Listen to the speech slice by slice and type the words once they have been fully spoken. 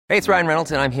Hey, it's Ryan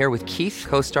Reynolds, and I'm here with Keith,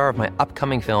 co-star of my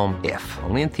upcoming film, If,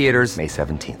 only in theaters May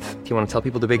 17th. Do you want to tell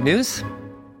people the big news?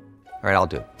 All right, I'll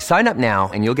do it. Sign up now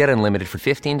and you'll get unlimited for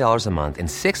 $15 a month and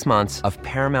 6 months of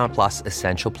Paramount Plus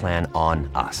Essential Plan on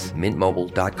us.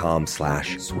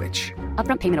 MintMobile.com/switch.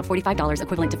 Upfront payment of $45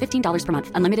 equivalent to $15 per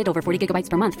month. Unlimited over 40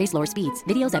 gigabytes per month. Face lower speeds.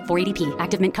 Videos at 480p.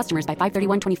 Active Mint customers by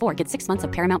 531.24 get 6 months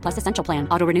of Paramount Plus Essential Plan.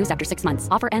 Auto renews after 6 months.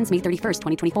 Offer ends May 31st,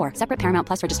 2024. Separate Paramount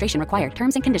Plus registration required.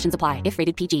 Terms and conditions apply if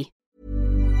rated PG.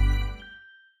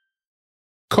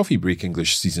 Coffee Break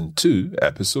English Season 2,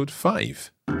 Episode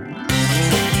 5.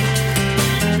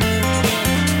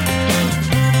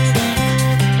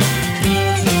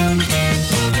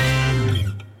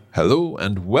 Hello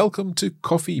and welcome to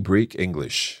Coffee Break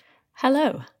English.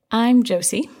 Hello, I'm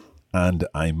Josie. And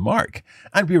I'm Mark,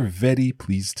 and we're very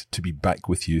pleased to be back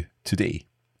with you today.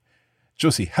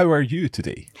 Josie, how are you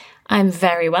today? I'm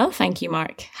very well, thank you,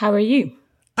 Mark. How are you?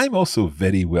 I'm also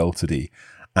very well today,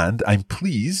 and I'm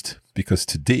pleased because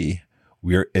today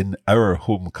we're in our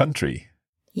home country.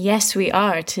 Yes, we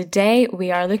are. Today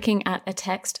we are looking at a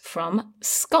text from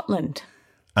Scotland.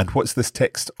 And what's this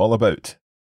text all about?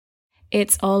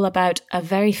 It's all about a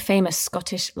very famous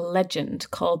Scottish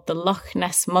legend called the Loch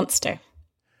Ness Monster.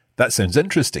 That sounds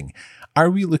interesting. Are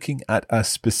we looking at a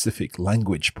specific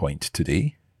language point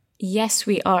today? Yes,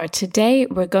 we are. Today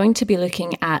we're going to be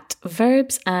looking at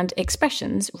verbs and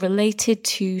expressions related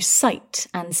to sight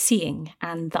and seeing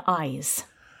and the eyes.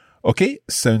 Okay,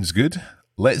 sounds good.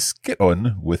 Let's get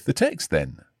on with the text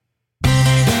then.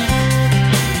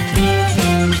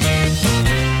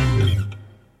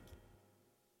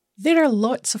 There are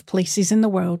lots of places in the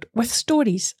world with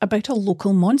stories about a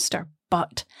local monster,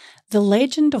 but the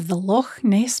legend of the Loch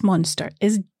Ness Monster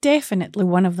is definitely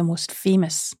one of the most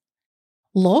famous.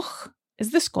 Loch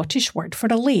is the Scottish word for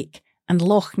a lake, and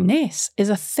Loch Ness is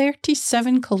a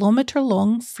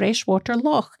 37-kilometre-long freshwater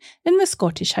loch in the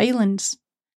Scottish Highlands.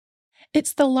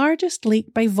 It's the largest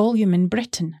lake by volume in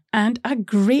Britain and a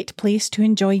great place to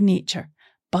enjoy nature,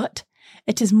 but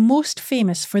it is most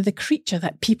famous for the creature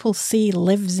that people say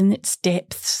lives in its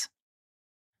depths.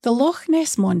 The Loch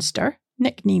Ness Monster,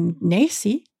 nicknamed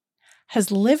Nessie,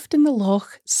 has lived in the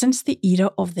loch since the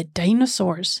era of the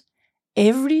dinosaurs.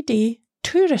 Every day,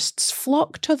 tourists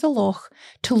flock to the loch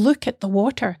to look at the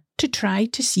water to try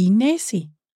to see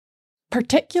Nessie.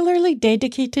 Particularly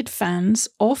dedicated fans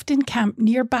often camp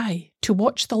nearby to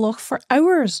watch the loch for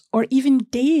hours or even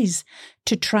days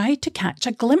to try to catch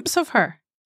a glimpse of her.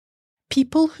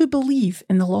 People who believe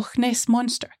in the Loch Ness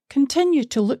Monster continue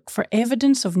to look for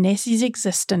evidence of Nessie's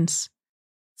existence.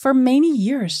 For many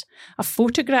years, a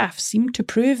photograph seemed to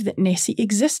prove that Nessie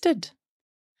existed.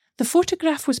 The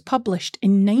photograph was published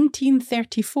in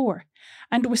 1934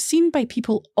 and was seen by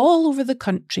people all over the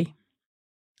country.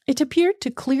 It appeared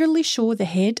to clearly show the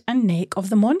head and neck of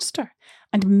the monster,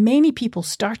 and many people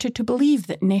started to believe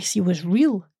that Nessie was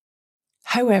real.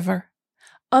 However,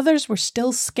 others were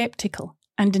still sceptical,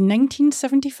 and in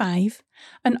 1975,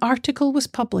 an article was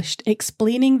published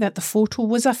explaining that the photo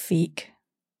was a fake.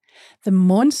 The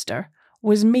monster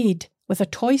was made with a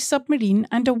toy submarine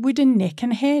and a wooden neck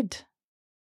and head.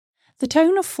 The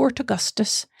town of Fort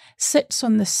Augustus sits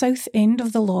on the south end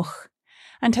of the loch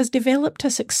and has developed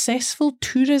a successful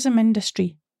tourism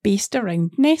industry based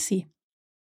around Nessie.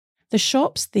 The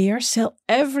shops there sell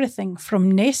everything from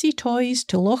Nessie toys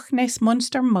to Loch Ness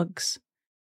Monster mugs.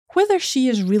 Whether she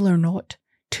is real or not,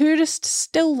 tourists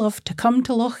still love to come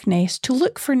to Loch Ness to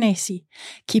look for Nessie,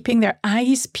 keeping their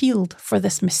eyes peeled for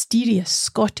this mysterious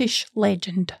Scottish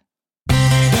legend.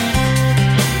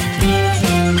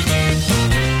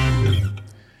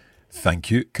 Thank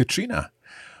you, Katrina.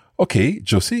 Okay,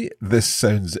 Josie, this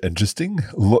sounds interesting.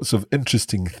 Lots of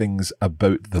interesting things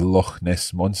about the Loch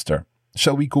Ness Monster.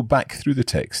 Shall we go back through the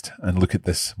text and look at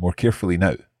this more carefully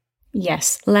now?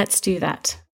 Yes, let's do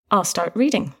that. I'll start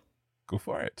reading. Go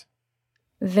for it.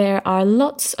 There are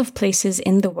lots of places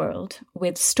in the world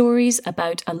with stories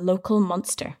about a local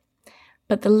monster,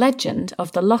 but the legend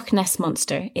of the Loch Ness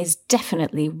Monster is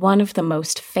definitely one of the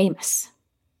most famous.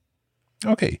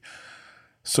 Okay,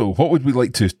 so what would we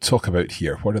like to talk about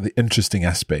here? What are the interesting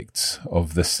aspects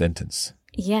of this sentence?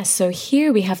 Yes, so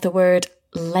here we have the word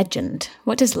legend.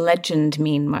 What does legend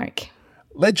mean, Mark?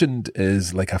 Legend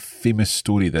is like a famous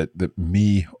story that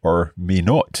may or may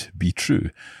not be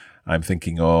true. I'm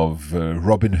thinking of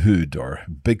Robin Hood or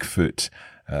Bigfoot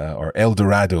or El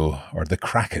Dorado or the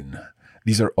Kraken.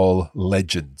 These are all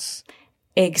legends.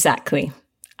 Exactly.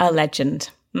 A legend.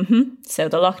 So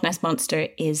the Loch Ness Monster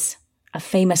is a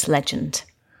famous legend.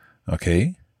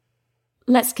 Okay.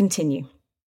 Let's continue.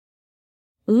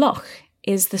 Loch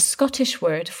is the Scottish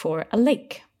word for a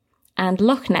lake, and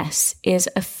Loch Ness is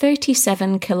a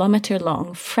 37-kilometre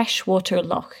long freshwater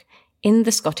loch in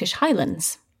the Scottish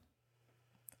Highlands.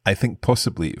 I think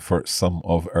possibly for some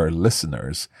of our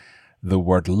listeners, the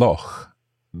word loch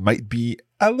might be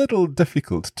a little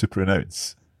difficult to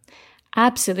pronounce.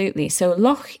 Absolutely. So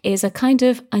loch is a kind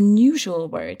of unusual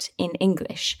word in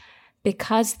English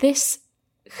because this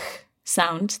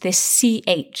sound, this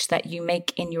CH that you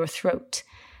make in your throat,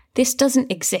 this doesn't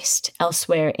exist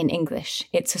elsewhere in English.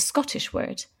 It's a Scottish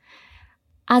word.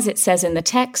 As it says in the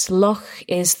text, loch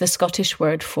is the Scottish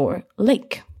word for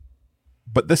lake.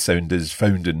 But this sound is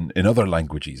found in other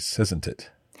languages, isn't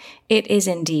it? It is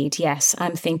indeed, yes.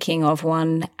 I'm thinking of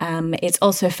one. It's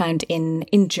also found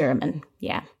in German,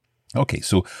 yeah. Okay,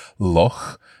 so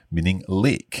loch meaning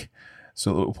lake.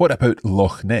 So what about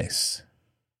Loch Ness?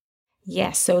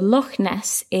 Yes, so Loch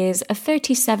Ness is a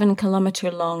 37-kilometre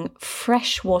long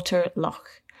freshwater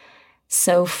loch.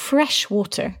 So fresh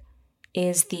water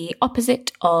is the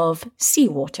opposite of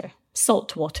seawater,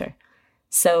 salt water.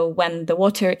 So when the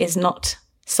water is not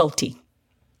salty.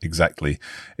 Exactly.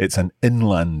 It's an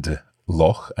inland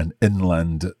loch, an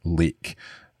inland lake,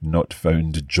 not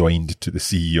found joined to the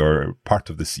sea or part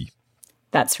of the sea.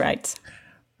 That's right.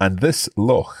 And this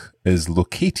loch is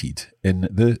located in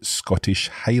the Scottish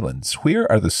Highlands. Where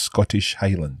are the Scottish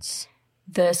Highlands?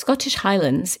 The Scottish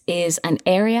Highlands is an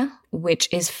area which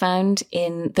is found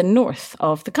in the north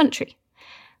of the country.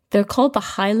 They're called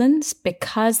the Highlands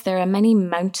because there are many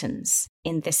mountains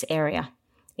in this area.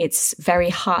 It's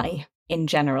very high in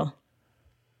general.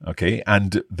 Okay,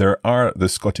 and there are the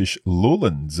Scottish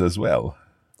Lowlands as well.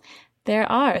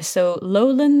 There are. So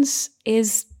lowlands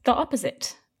is the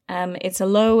opposite. It's a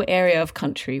low area of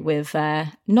country with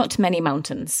not many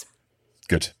mountains.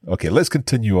 Good. Okay, let's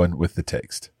continue on with the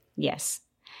text. Yes.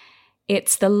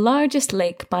 It's the largest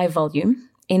lake by volume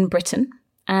in Britain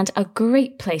and a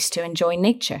great place to enjoy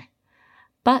nature.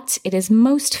 But it is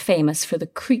most famous for the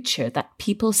creature that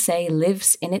people say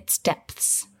lives in its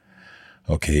depths.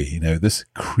 Okay, now this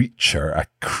creature, a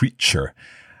creature,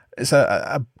 it's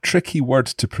a tricky word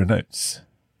to pronounce.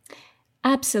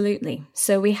 Absolutely.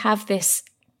 So we have this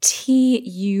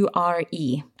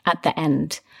T-U-R-E at the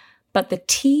end, but the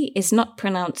T is not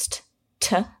pronounced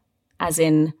T, as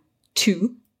in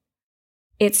to.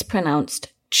 It's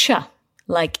pronounced ch,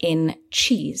 like in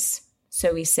cheese.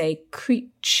 So we say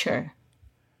creature.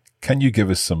 Can you give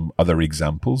us some other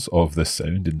examples of this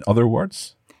sound in other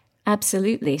words?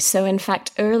 Absolutely. So in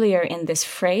fact, earlier in this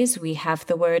phrase, we have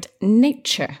the word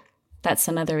nature. That's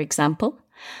another example.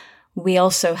 We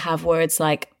also have words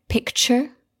like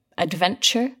picture,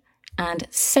 adventure, and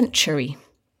century.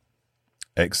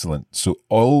 Excellent. So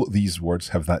all these words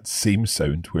have that same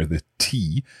sound where the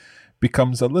T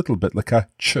becomes a little bit like a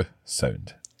ch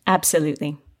sound.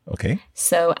 Absolutely. Okay.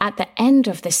 So at the end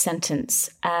of this sentence,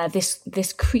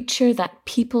 this creature that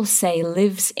people say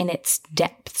lives in its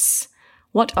depths.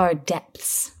 What are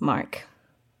depths, Mark?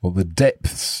 Well, the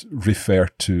depths refer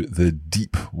to the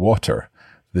deep water.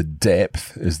 The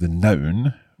depth is the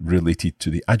noun related to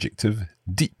the adjective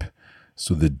deep.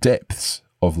 So the depths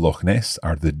of Loch Ness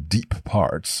are the deep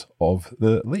parts of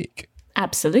the lake.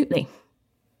 Absolutely.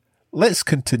 Let's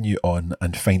continue on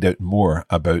and find out more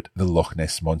about the Loch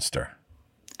Ness Monster.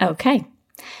 Okay.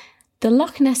 The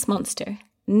Loch Ness Monster,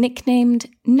 nicknamed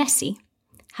Nessie,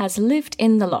 has lived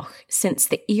in the loch since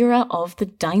the era of the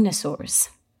dinosaurs.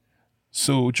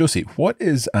 So, Josie, what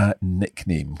is a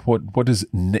nickname? What does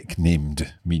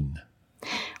nicknamed mean?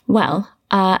 Well,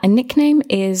 a nickname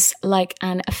is like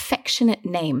an affectionate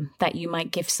name that you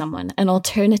might give someone, an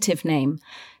alternative name.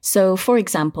 So, for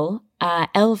example,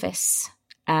 Elvis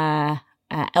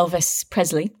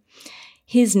Presley,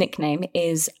 his nickname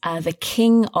is the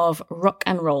King of Rock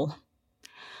and Roll.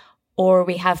 Or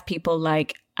we have people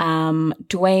like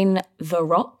Dwayne The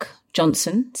Rock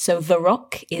Johnson. So The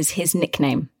Rock is his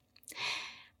nickname.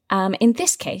 In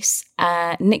this case,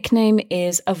 nickname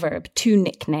is a verb, to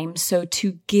nickname, so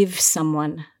to give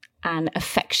someone an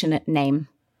affectionate name.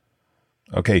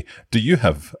 Okay, do you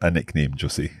have a nickname,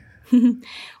 Josie?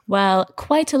 Well,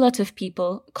 quite a lot of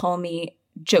people call me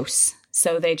Jose,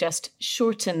 so they just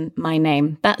shorten my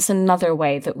name. That's another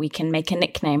way that we can make a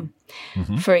nickname.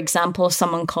 Mm-hmm. For example,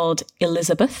 someone called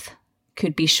Elizabeth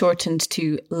could be shortened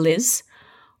to Liz,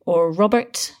 or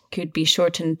Robert could be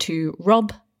shortened to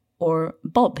Rob, or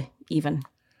Bob even.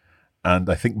 And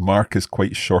I think Mark is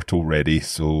quite short already,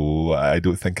 so I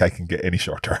don't think I can get any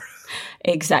shorter.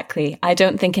 Exactly. I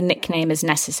don't think a nickname is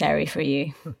necessary for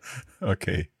you.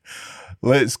 Okay.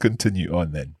 Let's continue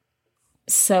on then.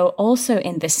 So also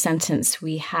in this sentence,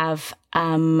 we have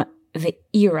the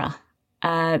era.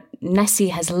 Nessie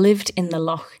has lived in the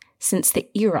loch since the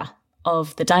era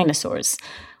of the dinosaurs.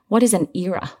 What is an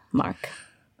era, Mark?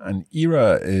 An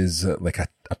era is like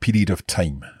a period of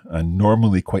time, and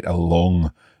normally quite a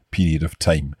long period of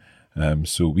time.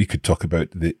 So we could talk about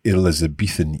the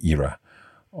Elizabethan era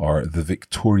or the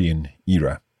Victorian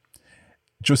era.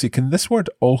 Josie, can this word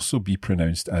also be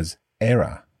pronounced as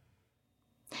era?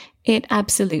 It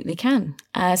absolutely can.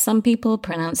 Some people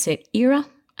pronounce it era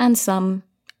and some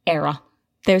era.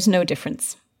 There's no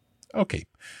difference. Okay.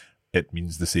 It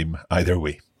means the same either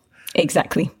way.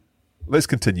 Exactly. Let's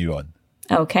continue on.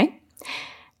 Okay.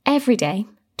 Every day,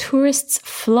 tourists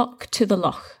flock to the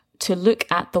loch to look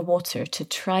at the water to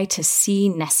try to see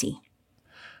Nessie.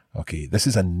 Okay, this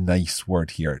is a nice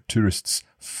word here. Tourists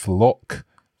flock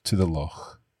to the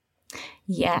loch.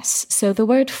 Yes, so the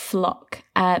word flock,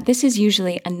 this is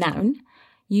usually a noun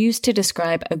used to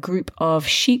describe a group of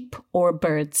sheep or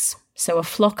birds. So a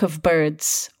flock of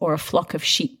birds or a flock of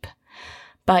sheep.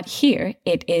 But here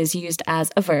it is used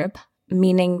as a verb,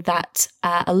 meaning that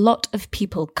a lot of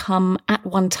people come at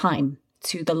one time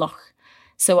to the loch.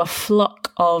 So a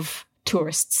flock of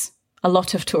tourists, a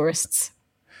lot of tourists.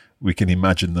 We can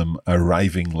imagine them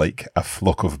arriving like a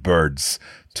flock of birds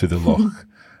to the loch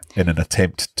in an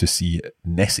attempt to see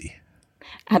Nessie.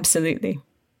 Absolutely.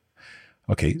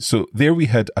 Okay, so there we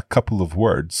had a couple of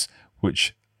words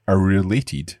which are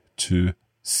related to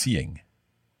seeing.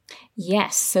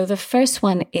 Yes, so the first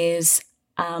one is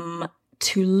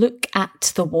to look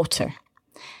at the water.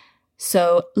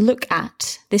 So look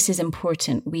at, this is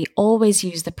important. We always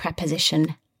use the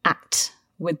preposition at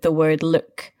with the word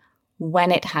look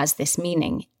when it has this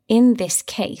meaning. In this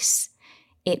case,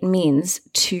 it means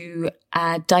to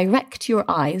direct your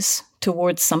eyes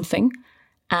towards something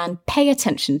and pay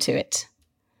attention to it.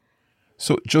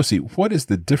 So, Josie, what is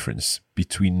the difference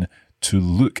between to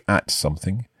look at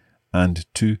something and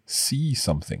to see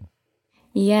something?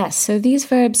 Yes, so these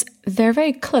verbs, they're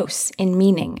very close in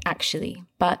meaning, actually.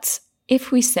 But if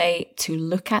we say to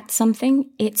look at something,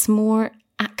 it's more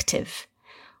active.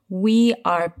 We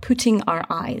are putting our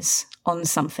eyes on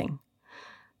something.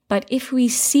 But if we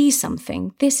see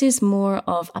something, this is more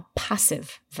of a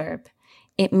passive verb.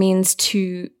 It means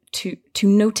to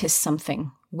notice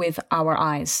something with our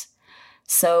eyes.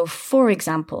 So, for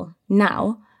example,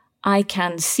 now I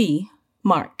can see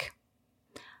Mark.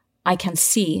 I can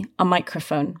see a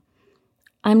microphone.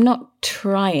 I'm not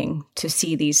trying to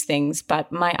see these things,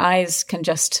 but my eyes can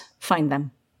just find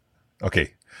them.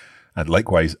 Okay. And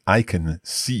likewise, I can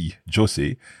see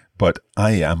Josie, but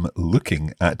I am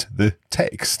looking at the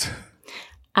text.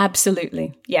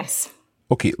 Absolutely, yes.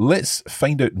 Okay, let's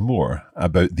find out more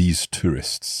about these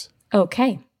tourists.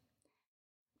 Okay.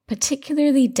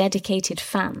 Particularly dedicated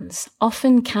fans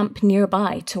often camp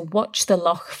nearby to watch the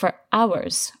loch for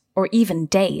hours or even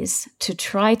days to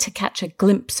try to catch a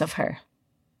glimpse of her.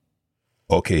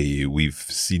 Okay, we've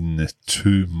seen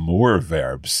two more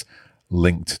verbs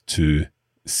linked to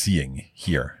seeing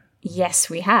here. Yes,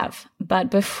 we have. But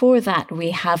before that,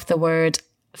 we have the word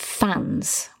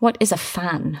fans. What is a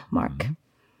fan, Mark?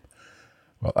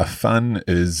 Well, a fan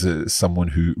is someone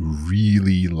who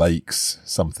really likes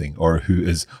something or who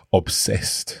is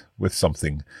obsessed with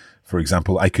something. For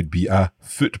example, I could be a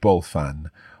football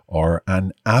fan or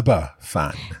an ABBA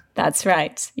fan. That's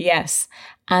right, yes.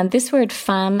 And this word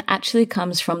fan actually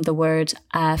comes from the word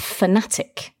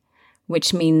fanatic,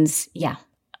 which means,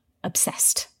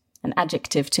 obsessed. An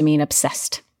adjective to mean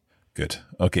obsessed. Good.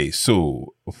 Okay,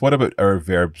 so what about our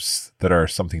verbs that are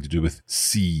something to do with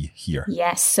see here?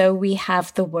 Yes, so we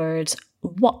have the word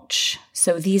watch.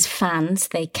 So these fans,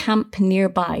 they camp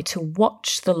nearby to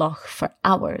watch the loch for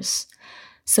hours.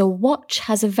 So watch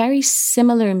has a very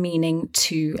similar meaning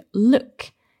to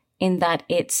look in that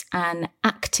it's an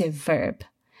active verb.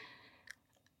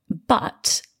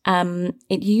 But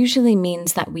it usually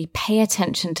means that we pay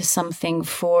attention to something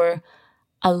for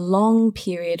a long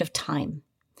period of time.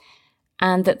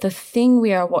 And that the thing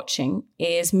we are watching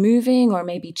is moving or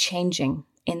maybe changing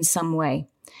in some way.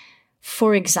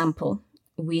 For example,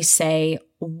 we say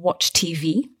watch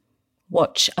TV,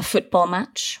 watch a football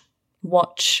match,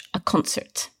 watch a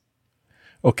concert.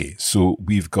 Okay, so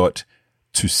we've got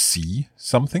to see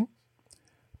something,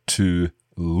 to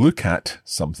look at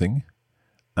something,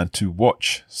 and to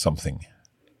watch something.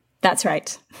 That's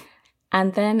right.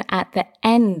 And then at the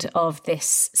end of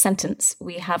this sentence,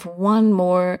 we have one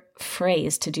more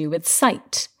phrase to do with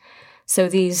sight. So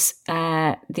these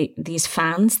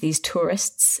fans, these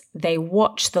tourists, they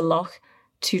watch the loch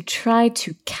to try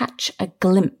to catch a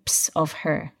glimpse of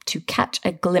her, to catch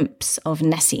a glimpse of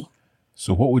Nessie.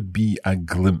 So what would be a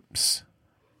glimpse?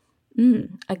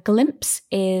 A glimpse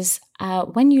is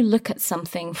when you look at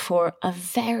something for a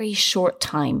very short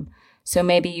time. So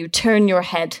maybe you turn your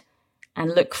head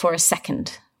and look for a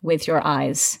second with your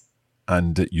eyes.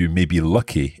 And you may be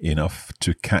lucky enough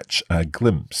to catch a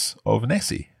glimpse of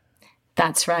Nessie.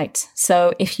 That's right.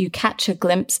 So if you catch a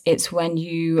glimpse, it's when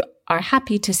you are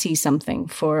happy to see something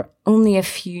for only a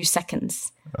few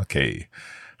seconds. Okay.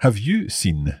 Have you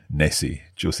seen Nessie,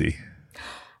 Josie?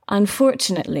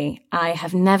 Unfortunately, I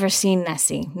have never seen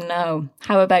Nessie. No.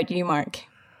 How about you, Mark?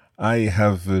 I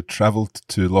have travelled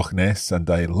to Loch Ness and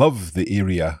I love the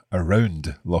area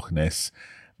around Loch Ness,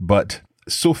 but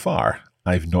so far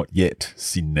I've not yet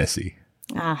seen Nessie.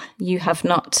 You have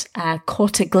not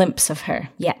caught a glimpse of her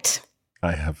yet.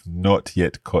 I have not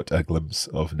yet caught a glimpse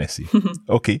of Nessie.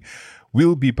 Okay,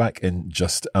 we'll be back in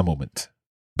just a moment.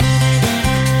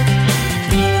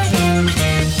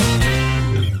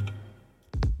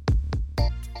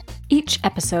 Each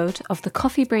episode of the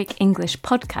Coffee Break English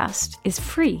podcast is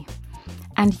free,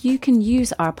 and you can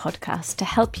use our podcast to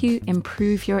help you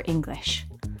improve your English.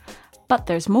 But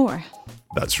there's more.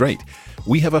 That's right.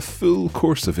 We have a full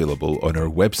course available on our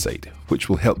website, which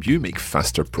will help you make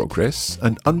faster progress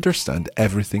and understand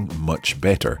everything much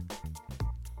better.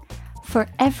 For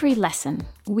every lesson,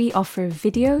 we offer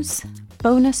videos,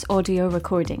 bonus audio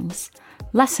recordings,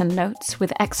 lesson notes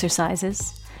with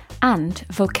exercises, and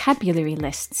vocabulary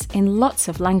lists in lots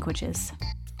of languages.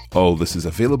 All this is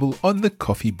available on the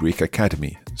Coffee Break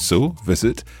Academy, so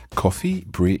visit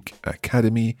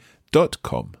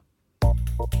coffeebreakacademy.com.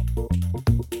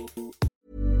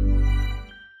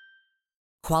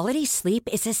 Quality sleep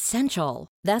is essential.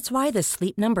 That's why the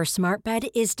Sleep Number Smart Bed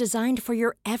is designed for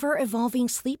your ever-evolving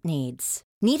sleep needs.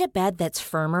 Need a bed that's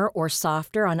firmer or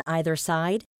softer on either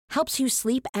side? Helps you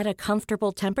sleep at a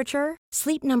comfortable temperature?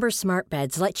 Sleep Number Smart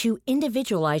Beds let you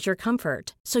individualize your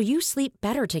comfort, so you sleep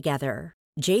better together.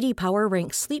 J.D. Power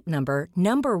ranks Sleep Number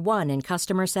number 1 in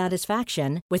customer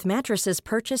satisfaction with mattresses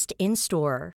purchased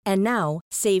in-store. And now,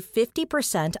 save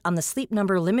 50% on the Sleep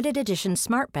Number Limited Edition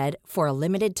Smart Bed for a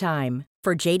limited time.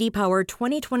 For J.D. Power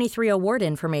 2023 award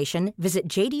information, visit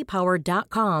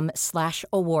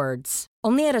jdpower.com/awards.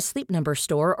 Only at a Sleep Number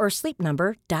store or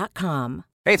sleepnumber.com.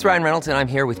 Hey, it's Ryan Reynolds, and I'm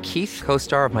here with Keith,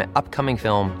 co-star of my upcoming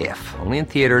film, If, only in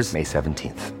theaters May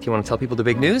 17th. Do you want to tell people the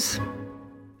big news?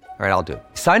 All right, I'll do it.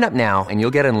 Sign up now and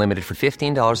you'll get unlimited for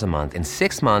 $15 a month and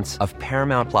 6 months of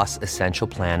Paramount Plus Essential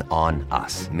Plan on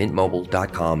us.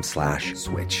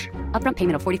 Mintmobile.com/switch. Upfront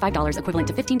payment of $45 equivalent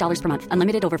to $15 per month.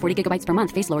 Unlimited over 40 gigabytes per month.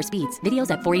 Face lower speeds.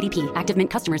 Videos at 480p. Active Mint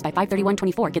customers by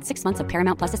 531.24 get 6 months of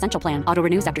Paramount Plus Essential Plan. Auto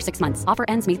renews after 6 months. Offer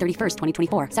ends May 31st,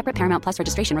 2024. Separate Paramount Plus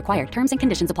registration required. Terms and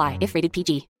conditions apply if rated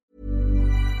PG.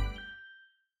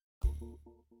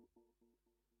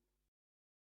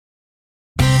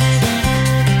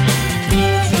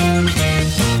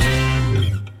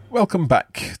 Welcome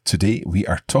back. Today we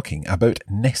are talking about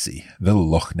Nessie, the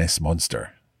Loch Ness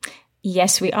Monster.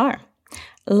 Yes, we are.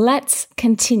 Let's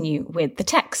continue with the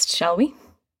text, shall we?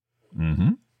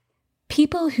 Mm-hmm.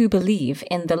 People who believe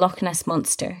in the Loch Ness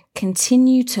Monster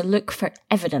continue to look for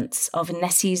evidence of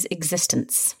Nessie's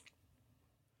existence.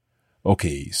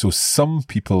 Okay, so some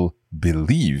people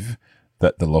believe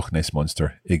that the Loch Ness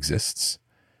Monster exists,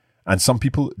 and some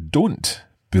people don't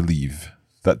believe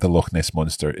that the Loch Ness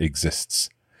Monster exists.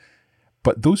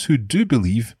 But those who do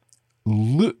believe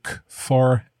look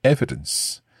for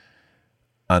evidence.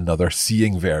 Another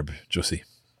seeing verb, Josie.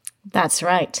 That's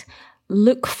right.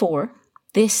 Look for.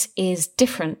 This is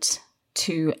different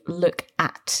to look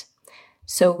at.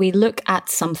 So we look at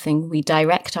something, we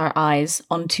direct our eyes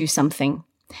onto something.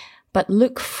 But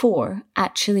look for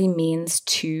actually means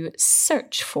to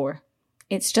search for.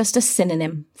 It's just a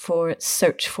synonym for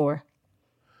search for.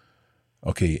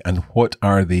 Okay, and what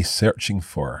are they searching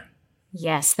for?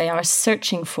 Yes, they are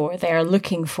searching for, they are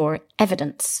looking for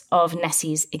evidence of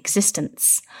Nessie's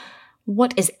existence.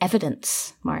 What is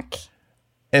evidence, Mark?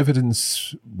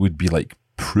 Evidence would be like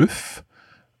proof,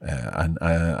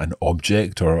 an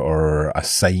object or a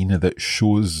sign that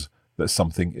shows that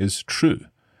something is true.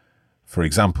 For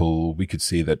example, we could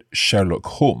say that Sherlock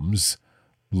Holmes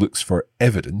looks for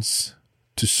evidence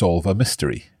to solve a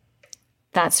mystery.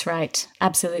 That's right,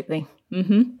 absolutely.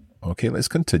 Mm-hmm. Okay, let's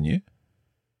continue.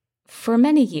 For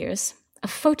many years, a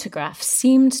photograph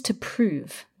seemed to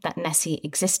prove that Nessie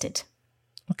existed.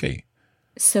 Okay.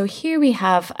 So here we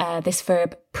have this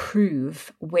verb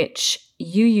prove, which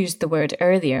you used the word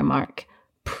earlier, Mark,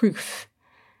 proof.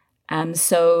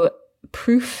 So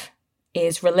proof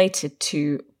is related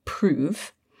to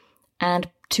prove, and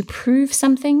to prove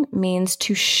something means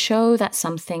to show that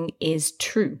something is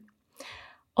true,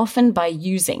 often by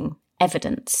using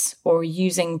evidence or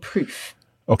using proof.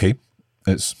 Okay.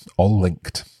 It's all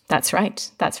linked. That's right.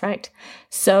 That's right.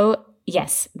 So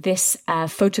yes, this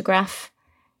photograph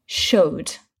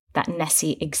showed that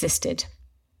Nessie existed,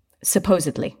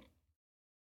 supposedly.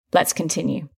 Let's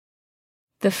continue.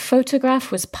 The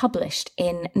photograph was published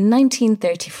in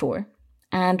 1934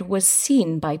 and was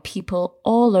seen by people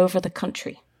all over the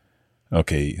country.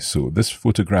 Okay, so this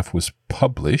photograph was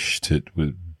published. It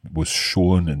was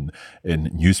shown in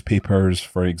newspapers,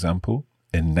 for example,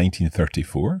 in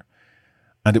 1934.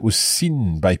 And it was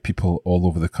seen by people all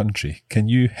over the country. Can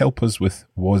you help us with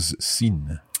was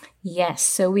seen? Yes,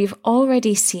 so we've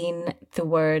already seen the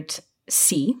word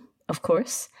see, of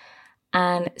course.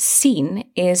 And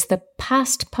seen is the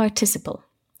past participle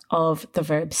of the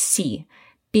verb see.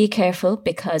 Be careful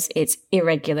because it's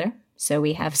irregular. So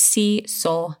we have see,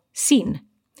 saw, seen.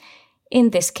 In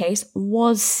this case,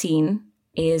 was seen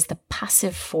is the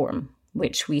passive form,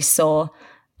 which we saw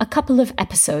a couple of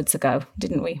episodes ago,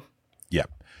 didn't we? Yeah.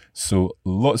 So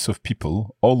lots of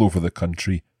people all over the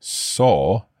country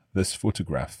saw this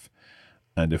photograph.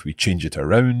 And if we change it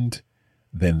around,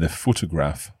 then the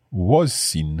photograph was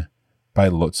seen by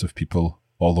lots of people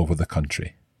all over the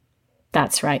country.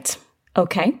 That's right.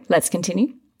 Okay, let's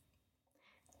continue.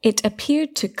 It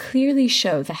appeared to clearly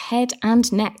show the head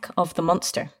and neck of the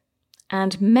monster,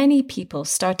 and many people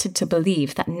started to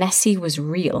believe that Nessie was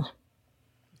real.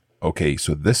 Okay,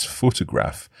 so this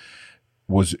photograph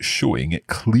was showing, it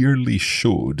clearly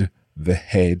showed the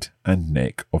head and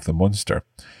neck of the monster.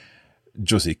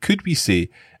 Josie, could we say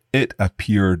it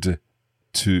appeared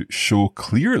to show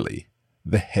clearly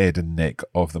the head and neck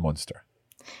of the monster?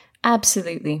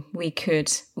 Absolutely, we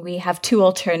could. We have two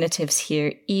alternatives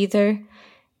here. Either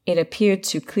it appeared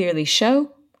to clearly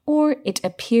show, or it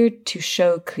appeared to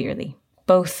show clearly.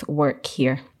 Both work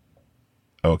here.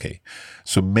 Okay,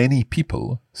 so many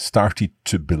people started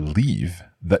to believe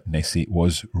that Nessie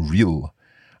was real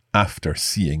after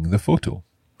seeing the photo.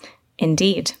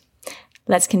 Indeed.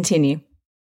 Let's continue.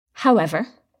 However,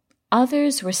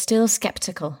 others were still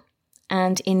skeptical,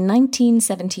 and in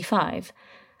 1975,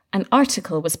 an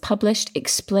article was published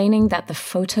explaining that the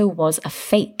photo was a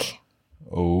fake.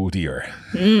 Oh dear.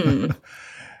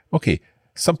 Okay,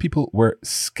 some people were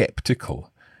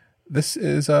skeptical. This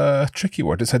is a tricky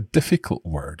word. It's a difficult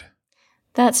word.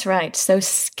 That's right. So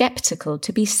skeptical,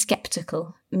 to be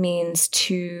skeptical, means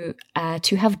to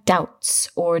have doubts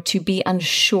or to be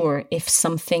unsure if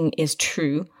something is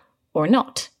true or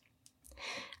not.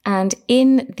 And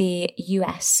in the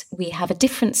US, we have a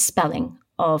different spelling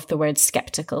of the word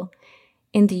skeptical.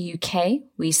 In the UK,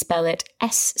 we spell it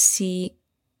S-C-E-P-T-I-C-A-L,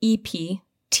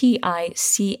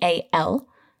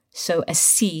 so a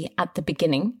C at the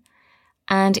beginning.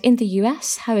 And in the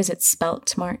US, how is it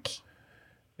spelt, Mark?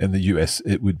 In the US,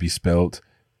 it would be spelled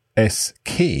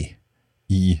S-K-E-P-T-I-C-A-L,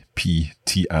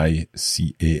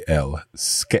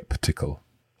 skeptical.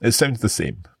 It sounds the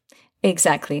same.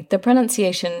 Exactly. The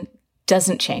pronunciation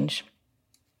doesn't change.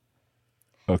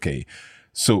 Okay,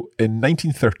 so in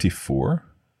 1934,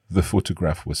 the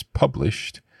photograph was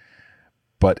published,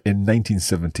 but in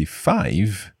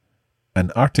 1975,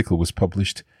 an article was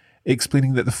published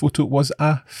explaining that the photo was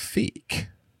a fake.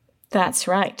 That's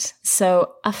right.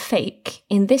 So a fake,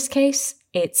 in this case,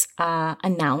 it's a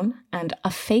noun, and a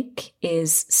fake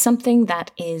is something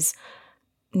that is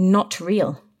not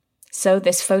real. So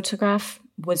this photograph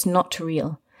was not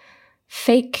real.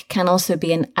 Fake can also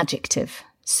be an adjective.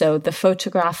 So the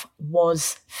photograph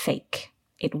was fake.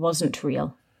 It wasn't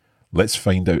real. Let's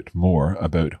find out more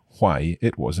about why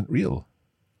it wasn't real.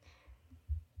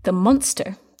 The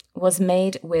monster was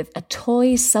made with a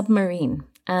toy submarine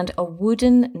and a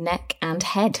wooden neck and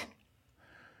head.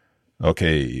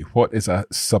 Okay, what is a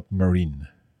submarine?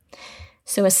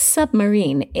 So a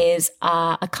submarine is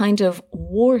a kind of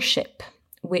warship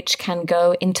which can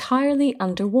go entirely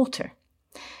underwater.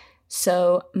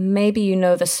 So maybe you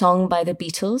know the song by the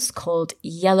Beatles called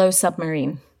Yellow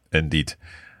Submarine. Indeed.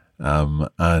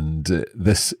 And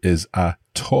this is a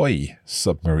toy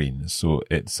submarine. So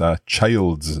it's a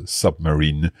child's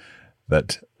submarine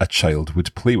that a child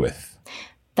would play with.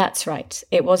 That's right.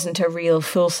 It wasn't a real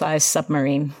full-size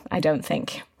submarine, I don't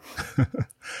think.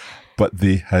 But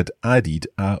they had added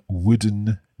a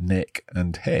wooden neck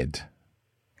and head.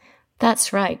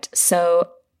 That's right. So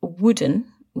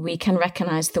wooden, we can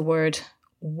recognize the word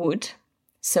wood.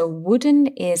 So wooden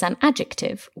is an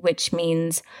adjective, which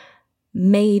means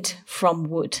made from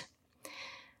wood.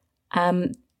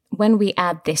 When we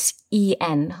add this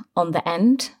en on the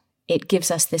end, it gives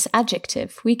us this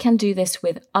adjective. We can do this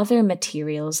with other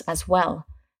materials as well.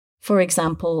 For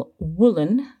example,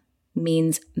 woolen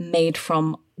means made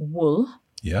from wool.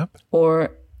 Yep.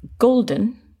 Or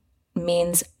golden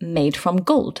means made from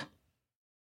gold.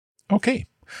 Okay.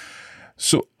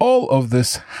 So all of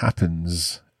this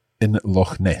happens in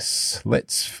Loch Ness.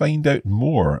 Let's find out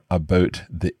more about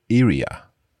the area.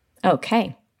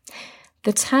 Okay.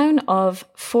 The town of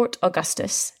Fort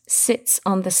Augustus sits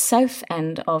on the south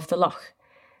end of the loch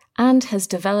and has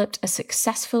developed a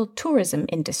successful tourism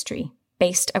industry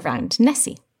based around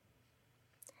Nessie.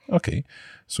 Okay,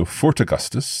 so Fort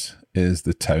Augustus is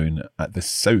the town at the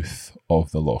south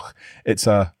of the loch. It's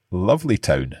a lovely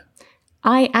town.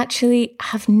 I actually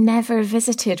have never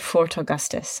visited Fort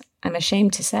Augustus, I'm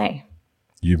ashamed to say.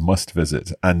 You must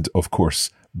visit and, of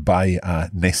course, buy a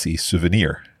Nessie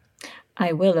souvenir.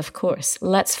 I will, of course.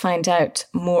 Let's find out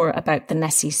more about the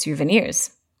Nessie souvenirs.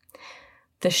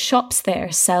 The shops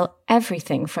there sell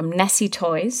everything from Nessie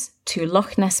toys to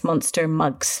Loch Ness Monster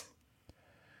mugs.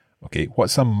 Okay,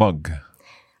 what's a mug?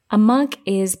 A mug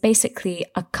is basically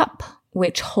a cup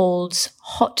which holds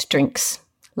hot drinks,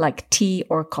 like tea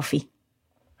or coffee.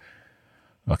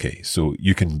 Okay, so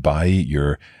you can buy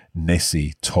your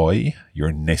Nessie toy,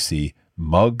 your Nessie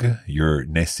mug, your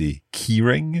Nessie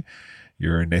keyring,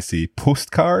 your Nessie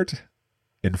postcard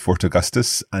in Fort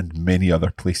Augustus and many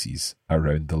other places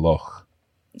around the loch.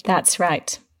 That's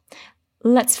right.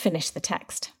 Let's finish the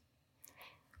text.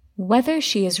 Whether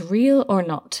she is real or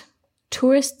not,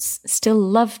 tourists still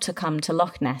love to come to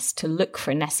Loch Ness to look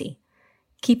for Nessie,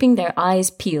 keeping their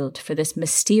eyes peeled for this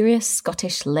mysterious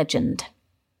Scottish legend.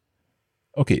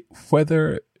 Okay,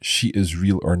 whether she is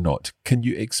real or not, can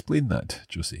you explain that,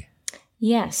 Josie?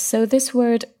 Yes, so this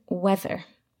word whether,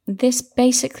 this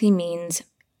basically means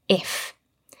if.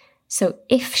 So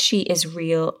if she is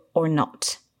real or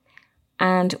not.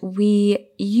 And we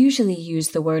usually use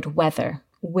the word whether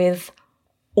with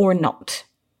or not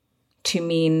to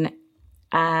mean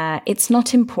it's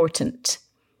not important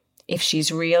if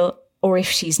she's real or if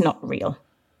she's not real.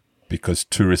 Because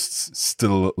tourists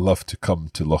still love to come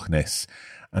to Loch Ness.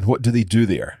 And what do they do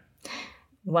there?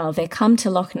 Well, they come to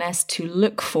Loch Ness to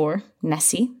look for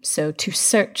Nessie, so to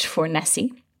search for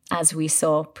Nessie, as we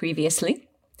saw previously.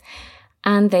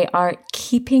 And they are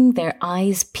keeping their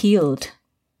eyes peeled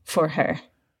for her.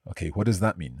 Okay, what does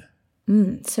that mean?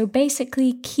 So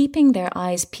basically, keeping their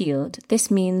eyes peeled,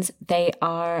 this means they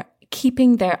are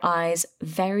keeping their eyes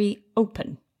very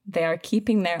open. They are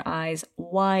keeping their eyes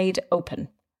wide open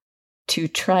to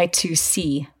try to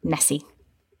see Nessie.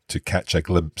 To catch a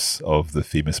glimpse of the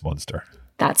famous monster.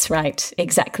 That's right,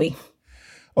 exactly.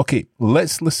 Okay,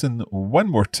 let's listen one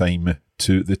more time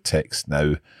to the text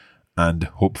now, and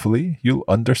hopefully you'll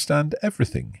understand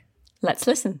everything. Let's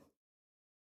listen.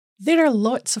 There are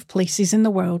lots of places in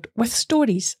the world with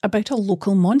stories about a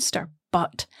local monster,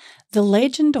 but the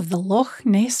legend of the Loch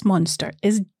Ness Monster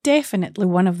is definitely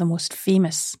one of the most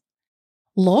famous.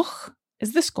 Loch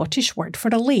is the Scottish word for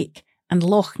a lake, and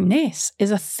Loch Ness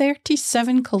is a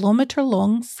 37-kilometre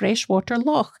long freshwater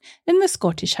loch in the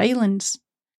Scottish Highlands.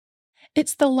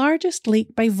 It's the largest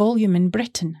lake by volume in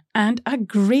Britain and a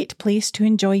great place to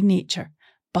enjoy nature,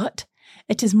 but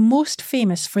it is most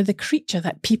famous for the creature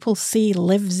that people say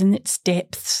lives in its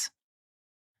depths.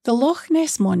 The Loch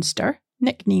Ness Monster,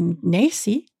 nicknamed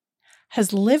Nessie,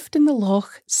 has lived in the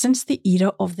loch since the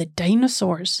era of the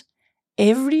dinosaurs.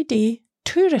 Every day,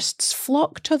 tourists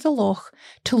flock to the loch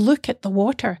to look at the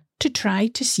water to try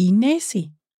to see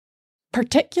Nessie.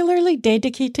 Particularly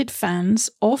dedicated fans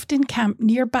often camp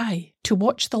nearby to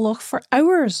watch the loch for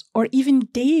hours or even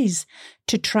days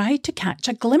to try to catch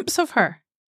a glimpse of her.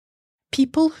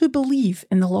 People who believe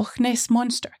in the Loch Ness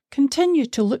Monster continue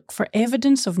to look for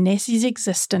evidence of Nessie's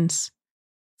existence.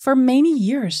 For many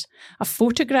years, a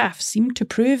photograph seemed to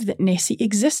prove that Nessie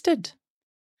existed.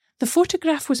 The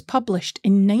photograph was published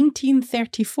in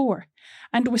 1934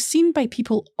 and was seen by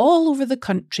people all over the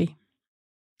country.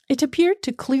 It appeared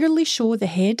to clearly show the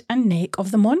head and neck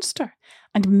of the monster,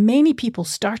 and many people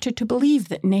started to believe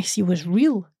that Nessie was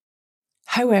real.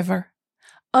 However,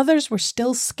 others were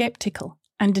still sceptical,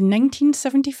 and in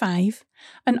 1975,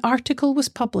 an article was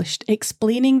published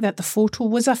explaining that the photo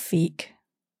was a fake.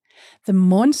 The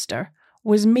monster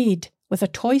was made with a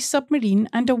toy submarine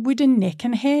and a wooden neck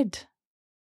and head.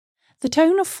 The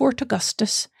town of Fort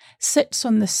Augustus sits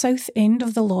on the south end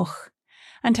of the loch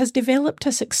and has developed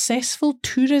a successful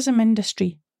tourism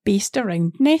industry based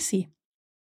around Nessie.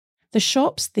 The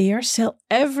shops there sell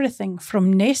everything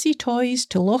from Nessie toys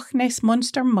to Loch Ness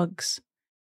Monster mugs.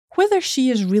 Whether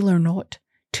she is real or not,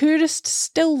 tourists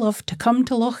still love to come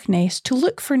to Loch Ness to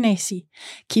look for Nessie,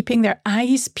 keeping their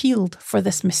eyes peeled for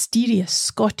this mysterious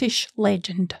Scottish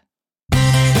legend.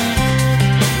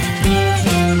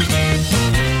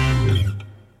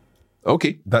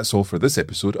 Okay, that's all for this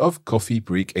episode of Coffee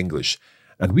Break English,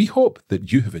 and we hope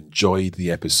that you have enjoyed the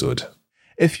episode.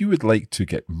 If you would like to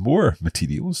get more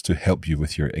materials to help you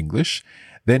with your English,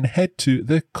 then head to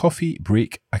the Coffee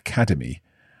Break Academy,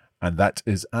 and that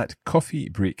is at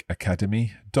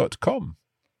coffeebreakacademy.com.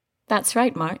 That's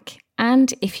right, Mark.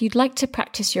 And if you'd like to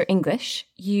practice your English,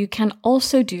 you can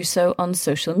also do so on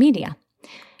social media.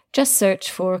 Just search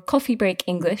for Coffee Break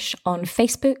English on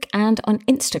Facebook and on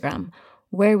Instagram,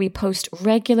 where we post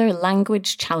regular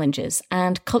language challenges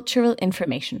and cultural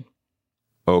information.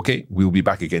 Okay, we'll be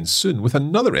back again soon with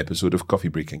another episode of Coffee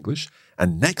Break English,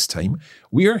 and next time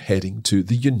we are heading to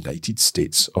the United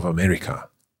States of America.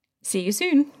 See you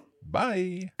soon.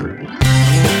 Bye.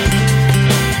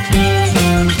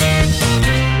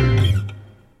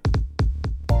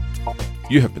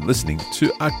 You have been listening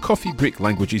to a Coffee Break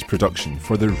Languages production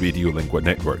for the Radiolingua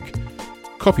Network.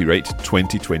 Copyright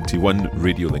 2021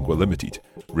 Radiolingua Limited.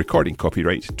 Recording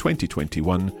copyright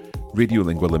 2021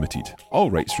 Radiolingua Limited. All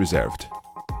rights reserved.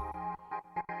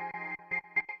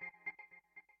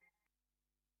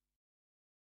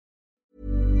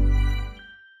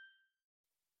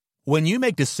 When you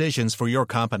make decisions for your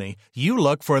company, you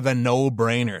look for the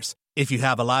no-brainers. If you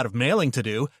have a lot of mailing to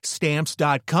do,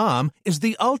 Stamps.com is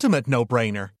the ultimate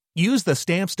no-brainer. Use the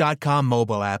Stamps.com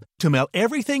mobile app to mail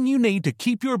everything you need to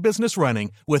keep your business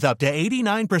running with up to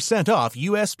 89% off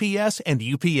USPS and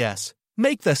UPS.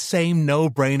 Make the same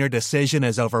no-brainer decision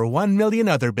as over 1 million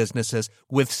other businesses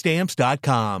with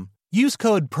Stamps.com. Use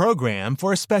code PROGRAM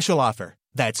for a special offer.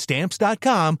 That's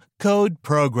Stamps.com, code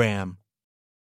PROGRAM.